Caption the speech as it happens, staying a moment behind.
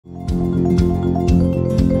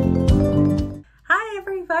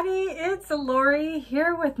everybody, it's Lori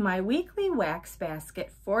here with my weekly wax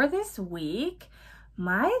basket for this week.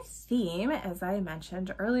 My theme, as I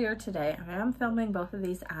mentioned earlier today, I am filming both of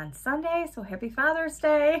these on Sunday, so happy Father's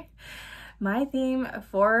Day. My theme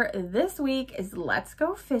for this week is let's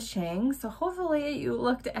go fishing. So hopefully you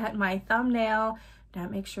looked at my thumbnail. Now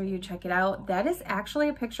make sure you check it out. That is actually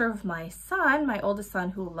a picture of my son, my oldest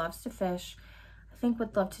son, who loves to fish. I think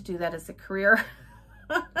would love to do that as a career.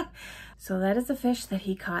 So that is a fish that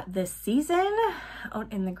he caught this season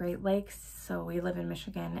out in the Great Lakes. So we live in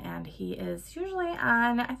Michigan and he is usually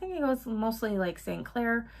on, I think he goes mostly Lake St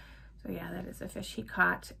Clair. So yeah, that is a fish he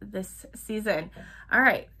caught this season. All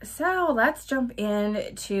right, so let's jump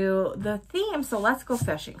into the theme. So let's go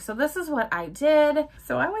fishing. So this is what I did.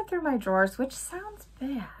 So I went through my drawers, which sounds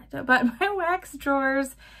bad, but my wax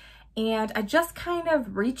drawers, and I just kind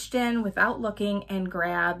of reached in without looking and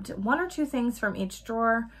grabbed one or two things from each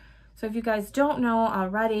drawer. So if you guys don't know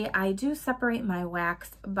already, I do separate my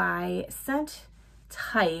wax by scent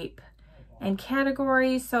type and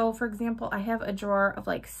category. So for example, I have a drawer of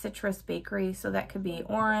like citrus bakery. So that could be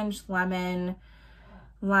orange, lemon,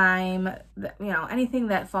 lime, you know, anything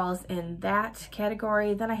that falls in that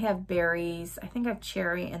category. Then I have berries. I think I have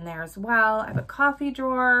cherry in there as well. I have a coffee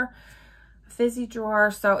drawer, fizzy drawer,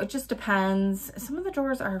 so it just depends. Some of the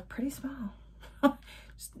drawers are pretty small.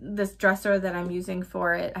 This dresser that I'm using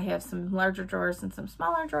for it, I have some larger drawers and some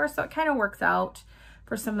smaller drawers, so it kind of works out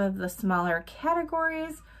for some of the smaller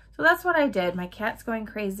categories. So that's what I did. My cat's going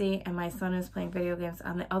crazy and my son is playing video games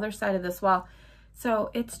on the other side of this wall,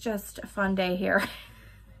 so it's just a fun day here.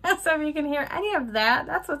 So if you can hear any of that,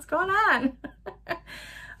 that's what's going on.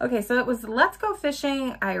 Okay, so it was let's go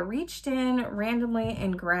fishing. I reached in randomly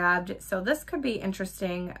and grabbed, so this could be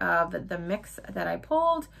interesting of the mix that I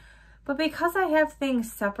pulled, but because I have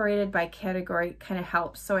things separated by category, it kind of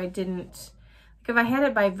helps. So I didn't, like if I had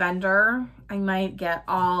it by vendor, I might get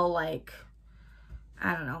all like,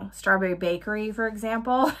 I don't know, strawberry bakery, for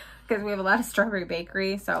example, because we have a lot of strawberry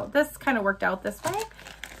bakery. So this kind of worked out this way.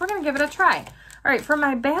 We're gonna give it a try. All right, for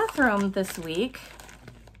my bathroom this week,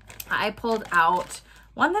 I pulled out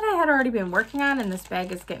one that I had already been working on, and this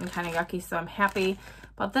bag is getting kind of yucky, so I'm happy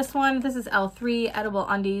about this one. This is L3 Edible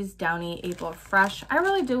Undies Downy April Fresh. I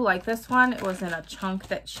really do like this one. It was in a chunk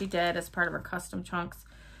that she did as part of her custom chunks.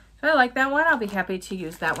 So I like that one. I'll be happy to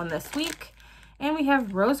use that one this week. And we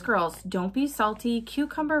have Rose Girls Don't Be Salty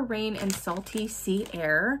Cucumber Rain and Salty Sea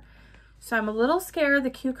Air. So I'm a little scared. The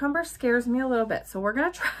cucumber scares me a little bit. So we're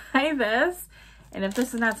going to try this. And if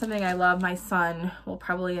this is not something I love, my son will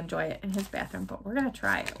probably enjoy it in his bathroom, but we're going to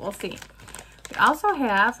try it. We'll see. We also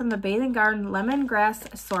have from the Bathing Garden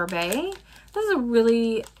Lemongrass Sorbet. This is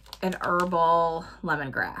really an herbal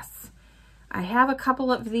lemongrass. I have a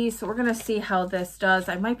couple of these, so we're going to see how this does.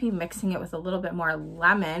 I might be mixing it with a little bit more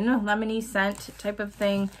lemony scent type of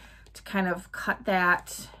thing to kind of cut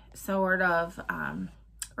that sort of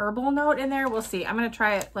herbal note in there. We'll see. I'm going to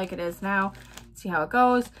try it like it is now, see how it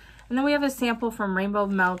goes. And then we have a sample from Rainbow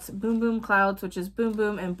Melts Boom Boom Clouds, which is Boom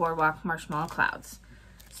Boom and Boardwalk Marshmallow Clouds.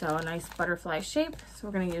 So a nice butterfly shape. So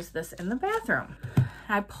we're going to use this in the bathroom.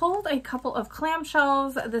 I pulled a couple of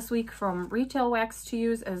clamshells this week from Retail Wax to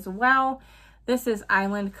use as well. This is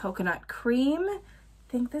Island Coconut Cream. I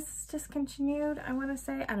think this is discontinued, I want to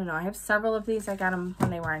say. I don't know. I have several of these. I got them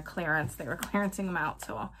when they were on clearance. They were clearancing them out,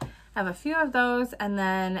 so I'll have a few of those. And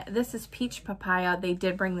then this is Peach Papaya. They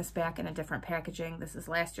did bring this back in a different packaging. This is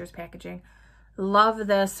last year's packaging. Love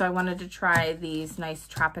this, so I wanted to try these nice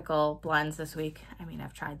tropical blends this week. I mean,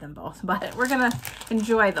 I've tried them both, but we're gonna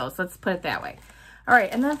enjoy those. Let's put it that way. All right,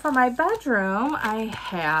 and then for my bedroom, I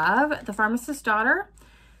have the Pharmacist's Daughter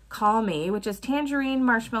Call Me, which is Tangerine,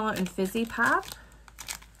 Marshmallow, and Fizzy Pop.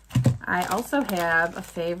 I also have a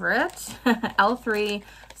favorite, L3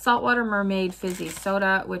 Saltwater Mermaid Fizzy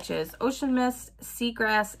Soda, which is Ocean Mist,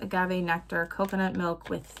 Seagrass, Agave Nectar, Coconut Milk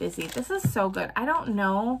with Fizzy. This is so good. I don't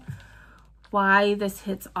know why this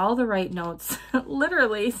hits all the right notes,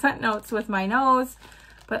 literally scent notes with my nose,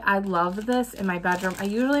 but I love this in my bedroom. I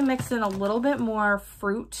usually mix in a little bit more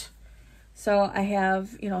fruit. So I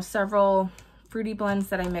have, you know, several fruity blends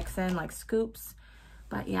that I mix in, like scoops.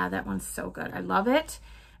 But yeah, that one's so good. I love it.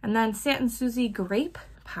 And then Satin Susie Grape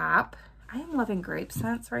Pop. I am loving grape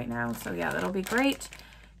scents right now. So yeah, that'll be great.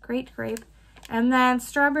 Great grape. And then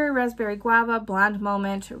Strawberry Raspberry Guava, Blonde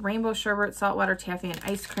Moment, Rainbow Sherbet, Saltwater Taffy, and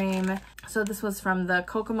Ice Cream. So this was from the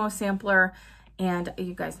Kokomo sampler, and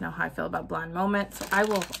you guys know how I feel about Blonde Moment, so I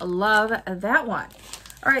will love that one.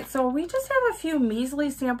 All right, so we just have a few measly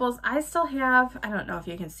samples. I still have, I don't know if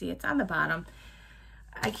you can see, it's on the bottom.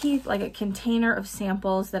 I keep like a container of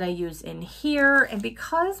samples that I use in here, and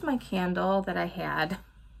because my candle that I had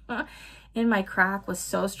in my crock was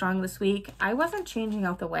so strong this week. I wasn't changing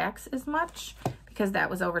out the wax as much because that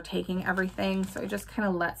was overtaking everything. So I just kind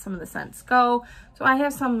of let some of the scents go. So I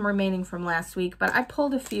have some remaining from last week, but I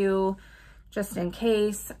pulled a few just in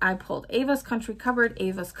case. I pulled Ava's Country Cupboard,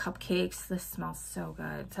 Ava's Cupcakes. This smells so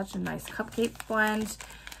good. Such a nice cupcake blend.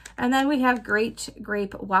 And then we have Great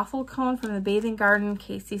Grape Waffle Cone from the Bathing Garden.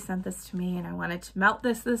 Casey sent this to me and I wanted to melt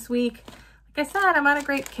this week. Like I said, I'm on a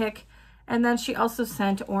grape kick. And then she also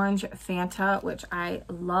sent Orange Fanta, which I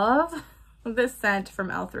love this scent from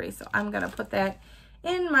L3. So I'm going to put that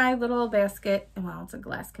in my little basket. Well, it's a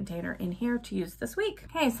glass container in here to use this week.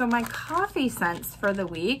 Okay, so my coffee scents for the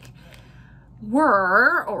week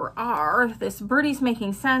were, or are, this Birdie's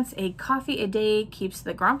Making Sense, a coffee a day keeps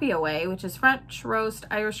the grumpy away, which is French roast,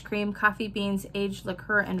 Irish cream, coffee beans, aged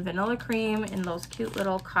liqueur, and vanilla cream in those cute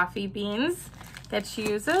little coffee beans that she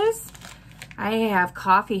uses. I have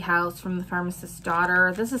Coffee House from the Pharmacist's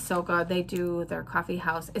Daughter. This is so good. They do their coffee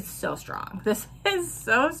house. It's so strong. This is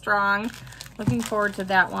so strong. Looking forward to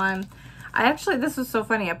that one. This was so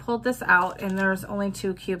funny. I pulled this out and there's only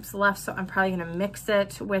 2 cubes left, so I'm probably going to mix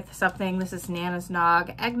it with something. This is Nana's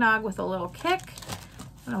Nog Eggnog with a little kick.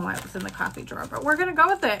 I don't know why it was in the coffee drawer, but we're going to go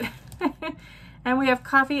with it. And we have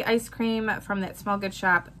coffee ice cream from that Smell Good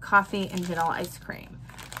shop, coffee and vanilla ice cream.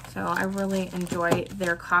 So I really enjoy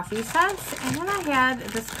their coffee scents. And then I had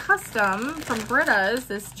this custom from Britta's,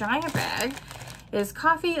 this giant bag, is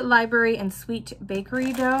coffee, library, and sweet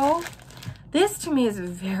bakery dough. This to me is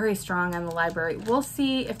very strong on the library. We'll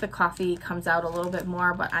see if the coffee comes out a little bit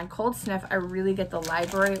more, but on Cold Sniff, I really get the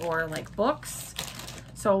library or like books.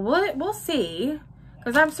 So we'll see,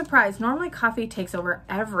 because I'm surprised. Normally coffee takes over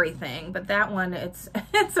everything, but that one, it's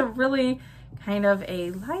a really kind of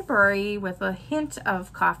a library with a hint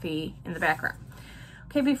of coffee in the background.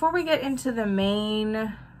 Okay, before we get into the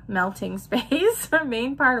main melting space, the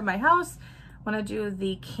main part of my house, I want to do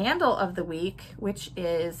the candle of the week, which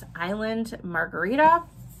is Island Margarita.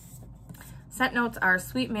 Scent notes are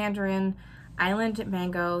sweet mandarin, island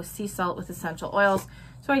mango, sea salt with essential oils.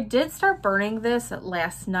 So I did start burning this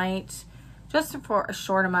last night just for a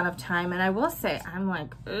short amount of time. And I will say, I'm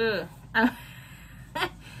like, ugh.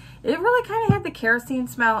 It really kind of had the kerosene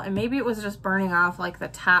smell, and maybe it was just burning off like the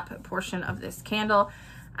top portion of this candle.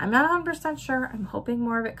 I'm not 100% sure. I'm hoping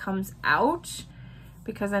more of it comes out,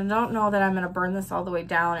 because I don't know that I'm going to burn this all the way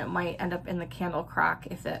down. It might end up in the candle crock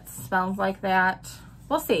if it smells like that.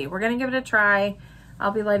 We'll see. We're going to give it a try.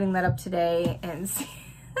 I'll be lighting that up today and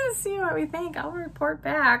see what we think. I'll report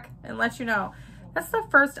back and let you know. That's the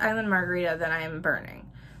first Island Margarita that I am burning.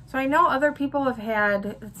 So I know other people have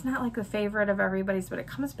had, it's not like the favorite of everybody's, but it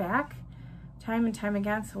comes back time and time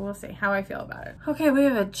again. So we'll see how I feel about it. Okay, we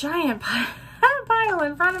have a giant pile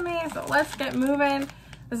in front of me. So let's get moving.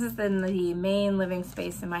 This is in the main living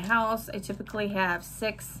space in my house. I typically have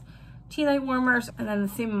 6 tea light warmers and then the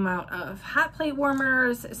same amount of hot plate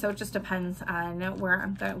warmers. So it just depends on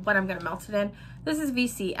what I'm gonna melt it in. This is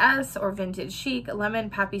VCS or Vintage Chic, lemon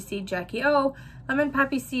poppy seed Jackie O, lemon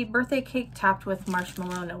poppy seed birthday cake topped with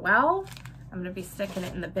marshmallow Noel. I'm gonna be sticking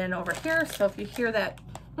it in the bin over here. So if you hear that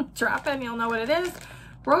dropping, you'll know what it is.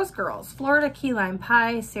 Rose Girls, Florida key lime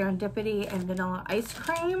pie, serendipity, and vanilla ice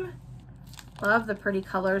cream. Love the pretty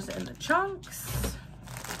colors in the chunks.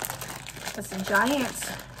 This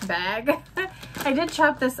giant bag. I did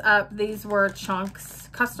chop this up. These were chunks,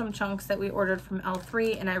 custom chunks that we ordered from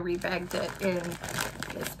L3, and I rebagged it in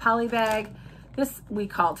this poly bag. This we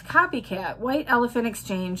called Copycat, White Elephant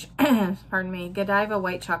Exchange, pardon me, Godiva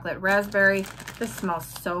White Chocolate Raspberry. This smells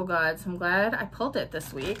so good, so I'm glad I pulled it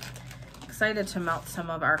this week. Excited to melt some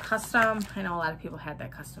of our custom. I know a lot of people had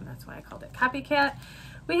that custom, that's why I called it Copycat.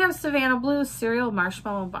 We have Savannah Blue Cereal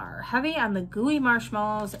Marshmallow Bar, heavy on the gooey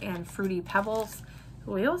marshmallows and fruity pebbles.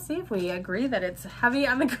 We'll see if we agree that it's heavy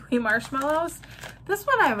on the gooey marshmallows. This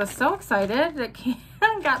one I was so excited.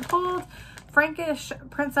 It got pulled. Frankish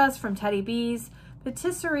Princess from Teddy B's,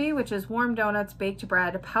 patisserie, which is warm donuts, baked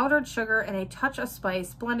bread, powdered sugar, and a touch of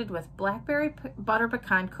spice blended with blackberry butter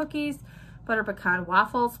pecan cookies, butter pecan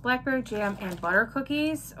waffles, blackberry jam, and butter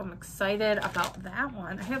cookies. I'm excited about that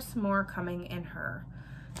one. I have some more coming in her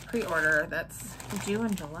pre-order that's due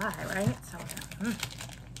in July, right? So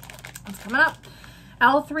it's coming up.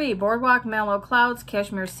 L3, Boardwalk Mellow Clouds,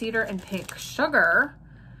 Cashmere Cedar, and Pink Sugar.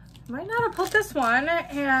 Might not have pulled this one,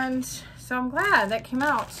 and so I'm glad that came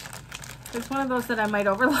out. It's one of those that I might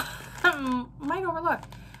overlook.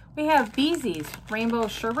 We have Beezy's Rainbow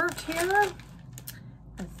Sherbet here.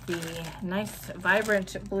 With the nice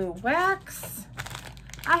vibrant blue wax.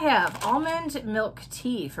 I have almond milk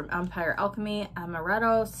tea from Empire Alchemy,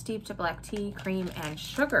 amaretto, steeped black tea, cream, and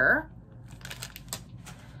sugar.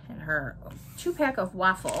 her 2-pack of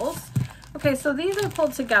waffles. Okay, so these are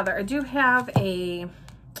pulled together. I do have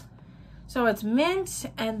so it's mint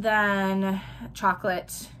and then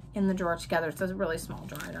chocolate in the drawer together. It's a really small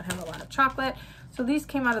drawer. I don't have a lot of chocolate. So these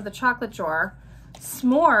came out of the chocolate drawer.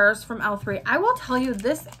 S'mores from L3. I will tell you,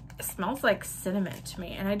 this smells like cinnamon to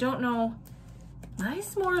me. And I don't know, my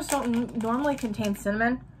s'mores don't normally contain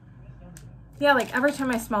cinnamon. Yeah, like every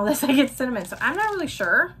time I smell this, I get cinnamon. So I'm not really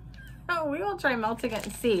sure. We will try melting it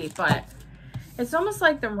and see, but it's almost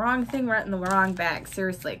like the wrong thing right in the wrong bag,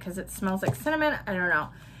 seriously, because it smells like cinnamon. I don't know.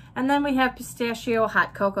 And then we have pistachio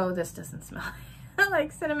hot cocoa. This doesn't smell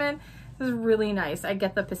like cinnamon. This is really nice. I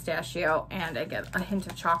get the pistachio and I get a hint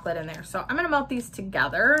of chocolate in there. So I'm gonna melt these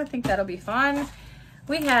together. I think that'll be fun.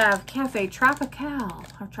 We have Cafe Tropical,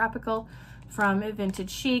 or Tropical, from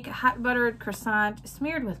Vintage Chic, hot buttered croissant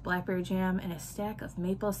smeared with blackberry jam and a stack of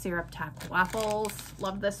maple syrup topped waffles.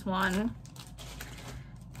 Love this one.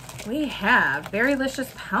 We have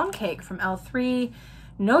Berrylicious Pound Cake from L3.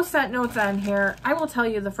 No scent notes on here. I will tell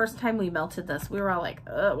you, the first time we melted this, we were all like,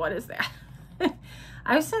 what is that?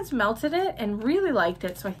 I've since melted it and really liked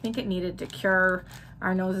it, so I think it needed to cure.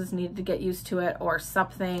 Our noses needed to get used to it or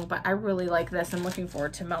something, but I really like this. I'm looking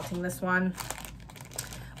forward to melting this one.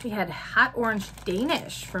 We had Hot Orange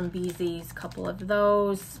Danish from BZ's, a couple of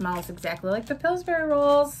those. Smells exactly like the Pillsbury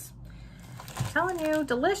rolls. I'm telling you,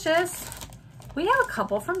 delicious. We have a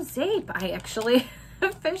couple from Zape I actually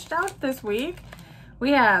fished out this week.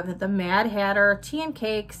 We have the Mad Hatter Tea and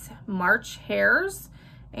Cakes March Hares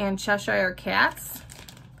and Cheshire Cats.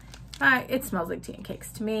 It smells like tea and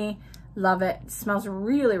cakes to me. Love it. It smells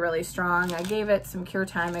really, really strong. I gave it some cure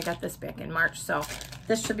time. I got this back in March, so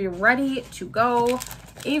this should be ready to go.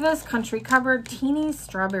 Ava's Country Cupboard Teeny's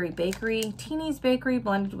Strawberry Bakery. Teeny's Bakery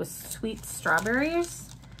blended with sweet strawberries.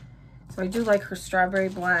 So I do like her strawberry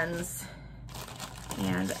blends,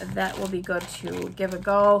 and that will be good to give a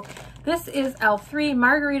go. This is L3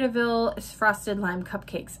 Margaritaville Frosted Lime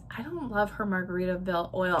Cupcakes. I don't love her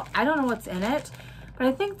Margaritaville oil. I don't know what's in it, but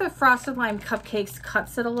I think the Frosted Lime Cupcakes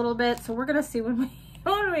cuts it a little bit. So we're gonna see when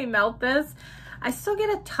we melt this. I still get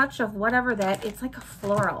a touch of whatever that, it's like a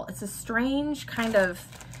floral. It's a strange kind of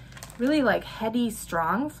really like heady,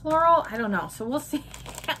 strong floral. I don't know, so we'll see.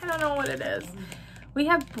 I don't know what it is. We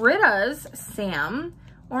have Britta's Sam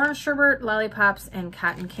Orange Sherbet, Lollipops, and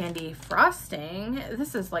Cotton Candy Frosting.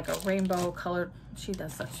 This is like a rainbow colored. She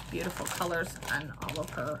does such beautiful colors on all of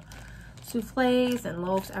her souffles and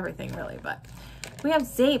loaves, everything really. But we have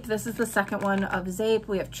Zape. This is the second one of Zape.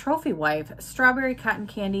 We have Trophy Wife, Strawberry Cotton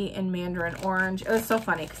Candy, and Mandarin Orange. It was so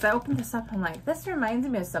funny because I opened this up and I'm like, this reminds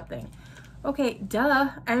me of something. Okay, duh.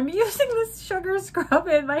 I'm using this sugar scrub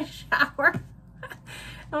in my shower.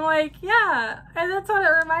 I'm like, yeah, and that's what it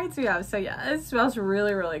reminds me of. So yeah, it smells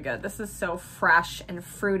really, really good. This is so fresh and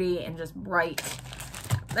fruity and just bright.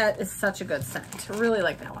 That is such a good scent. Really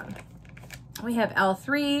like that one. We have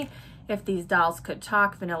L3, If These Dolls Could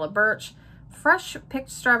Talk, Vanilla Birch, fresh picked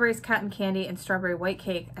strawberries, cotton candy, and strawberry white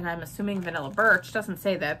cake. And I'm assuming vanilla birch. Doesn't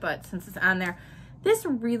say that, but since it's on there, this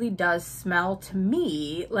really does smell to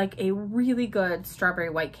me like a really good strawberry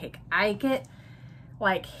white cake. I get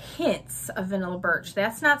like hints of vanilla birch.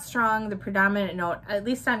 That's not strong. The predominant note, at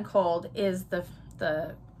least on cold, is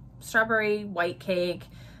the strawberry white cake,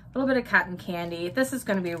 a little bit of cotton candy. This is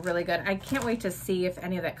going to be really good. I can't wait to see if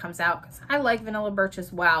any of that comes out because I like vanilla birch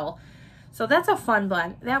as well. So that's a fun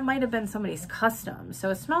blend. That might have been somebody's custom. So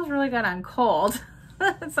it smells really good on cold.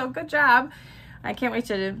 So good job. I can't wait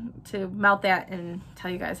to melt that and tell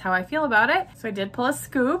you guys how I feel about it. So I did pull a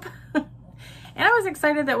scoop. And I was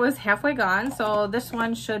excited that it was halfway gone. So this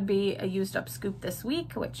one should be a used up scoop this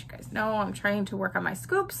week, which you guys know I'm trying to work on my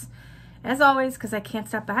scoops as always because I can't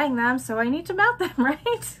stop buying them. So I need to melt them,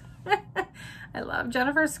 right? I love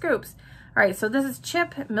Jennifer's scoops. All right, so this is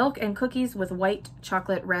chip, milk, and cookies with white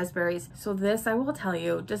chocolate raspberries. So this, I will tell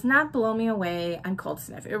you, does not blow me away on cold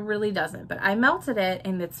sniff. It really doesn't. But I melted it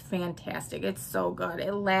and it's fantastic. It's so good.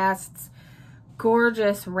 It lasts.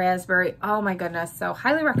 Gorgeous raspberry. Oh my goodness. So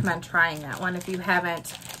highly recommend trying that one if you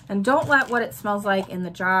haven't. And don't let what it smells like in the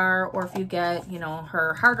jar, or if you get, you know,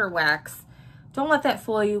 her harder wax, don't let that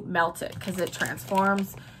fool you. Melt it because it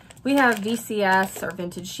transforms. We have VCS or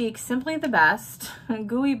Vintage Chic, Simply the Best,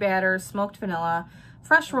 gooey batter, smoked vanilla,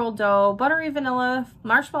 fresh rolled dough, buttery vanilla,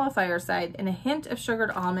 marshmallow fireside, and a hint of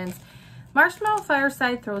sugared almonds. Marshmallow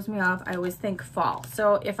Fireside throws me off. I always think fall.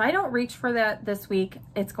 So if I don't reach for that this week,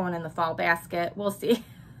 it's going in the fall basket. We'll see.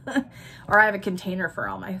 Or I have a container for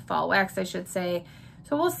all my fall wax, I should say.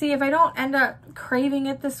 So we'll see. If I don't end up craving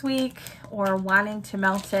it this week or wanting to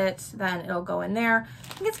melt it, then it'll go in there.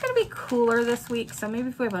 I think it's going to be cooler this week, so maybe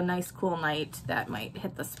if we have a nice cool night, that might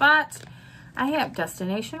hit the spot. I have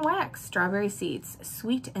Destination Wax Strawberry Seeds,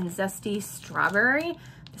 sweet and zesty strawberry.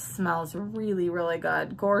 This smells really, really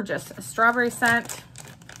good. Gorgeous strawberry scent.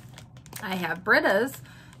 I have Britta's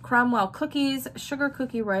Cromwell Cookies, Sugar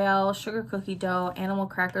Cookie Royale, Sugar Cookie Dough, Animal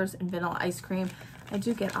Crackers, and Vanilla Ice Cream. I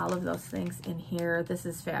do get all of those things in here. This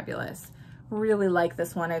is fabulous. Really like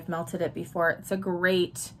this one. I've melted it before. It's a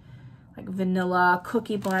great like vanilla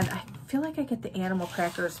cookie blend. I feel like I get the Animal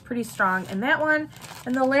Crackers pretty strong in that one.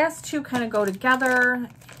 And the last two kind of go together.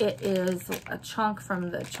 It is a chunk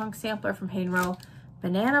from the chunk sampler from Hayden Row,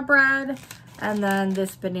 banana bread, and then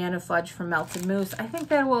this banana fudge from Melted Mousse. I think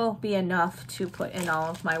that will be enough to put in all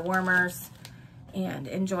of my warmers and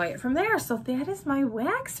enjoy it from there. So that is my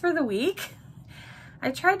wax for the week. I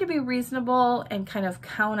tried to be reasonable and kind of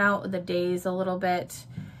count out the days a little bit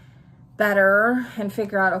better and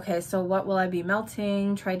figure out, okay, so what will I be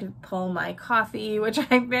melting? Tried to pull my coffee, which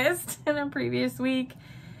I missed in a previous week,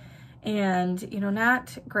 and, you know,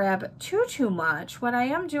 not grab too much. What I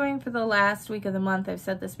am doing for the last week of the month, I've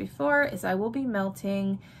said this before, is I will be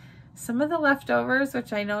melting some of the leftovers,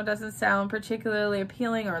 which I know doesn't sound particularly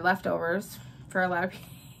appealing, or leftovers for a lot of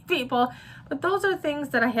people, but those are things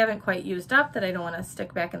that I haven't quite used up that I don't want to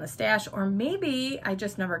stick back in the stash, or maybe I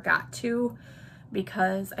just never got to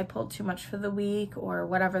because I pulled too much for the week or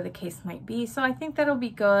whatever the case might be. So I think that'll be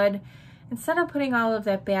good. Instead of putting all of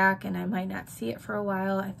that back and I might not see it for a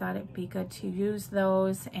while, I thought it'd be good to use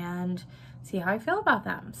those and see how I feel about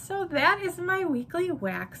them. So that is my weekly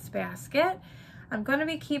wax basket. I'm going to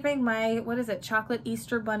be keeping my, what is it, chocolate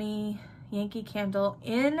Easter bunny Yankee candle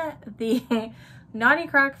in the Naughty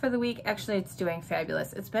Crock for the week. Actually, it's doing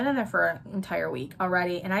fabulous. It's been in there for an entire week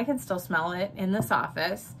already, and I can still smell it in this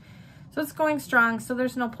office. So it's going strong, so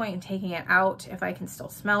there's no point in taking it out if I can still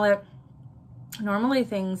smell it. Normally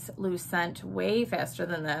things lose scent way faster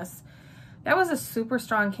than this. That was a super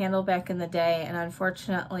strong candle back in the day, and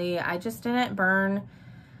unfortunately I just didn't burn,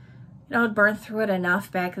 burn through it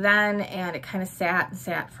enough back then, and it kind of sat and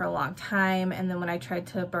sat for a long time, and then when I tried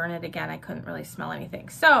to burn it again, I couldn't really smell anything.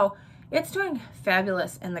 So it's doing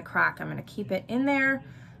fabulous in the crock. I'm going to keep it in there.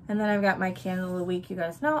 And then I've got my candle of the week. You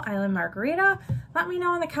guys know, Island Margarita. Let me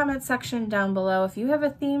know in the comment section down below if you have a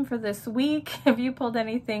theme for this week. If you pulled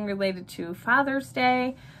anything related to Father's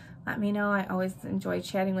Day, let me know. I always enjoy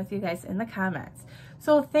chatting with you guys in the comments.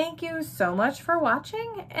 So thank you so much for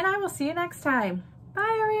watching, and I will see you next time.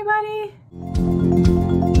 Bye, everybody.